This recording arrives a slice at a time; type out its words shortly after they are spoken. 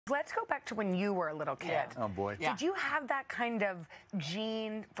let's go back to when you were a little kid. Yeah. Oh, boy. Yeah. Did you have that kind of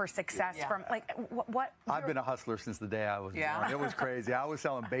gene for success from, like, what? I've been a hustler since the day I was Yeah. born. It was crazy. I was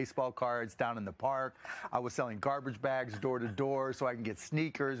selling baseball cards down in the park. I was selling garbage bags door to door so I can get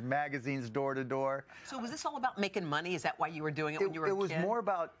sneakers, magazines door to door. So was this all about making money? Is that why you were doing it when you were a kid? It was more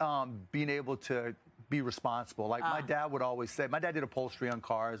about being able to be responsible. Like my dad would always say, my dad did upholstery on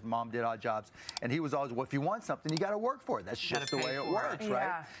cars, mom did odd jobs, and he was always, well, if you want something, you got to work for it. That's just the way it works,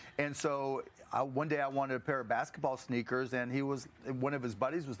 right? And so one day I wanted a pair of basketball sneakers, and one of his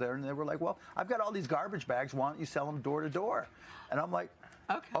buddies was there, and they were like, well, I've got all these garbage bags. Why don't you sell them door to door? And I'm like,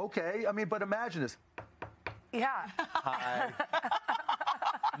 okay. I mean, but imagine this. Yeah. Hi.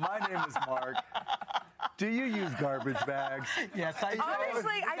 My name is Mark. Do you use garbage bags? Yes, I do.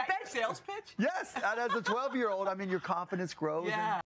 Honestly, I bet. Sales pitch? Yes. And as a 12-year-old, I mean, your confidence grows. Yeah.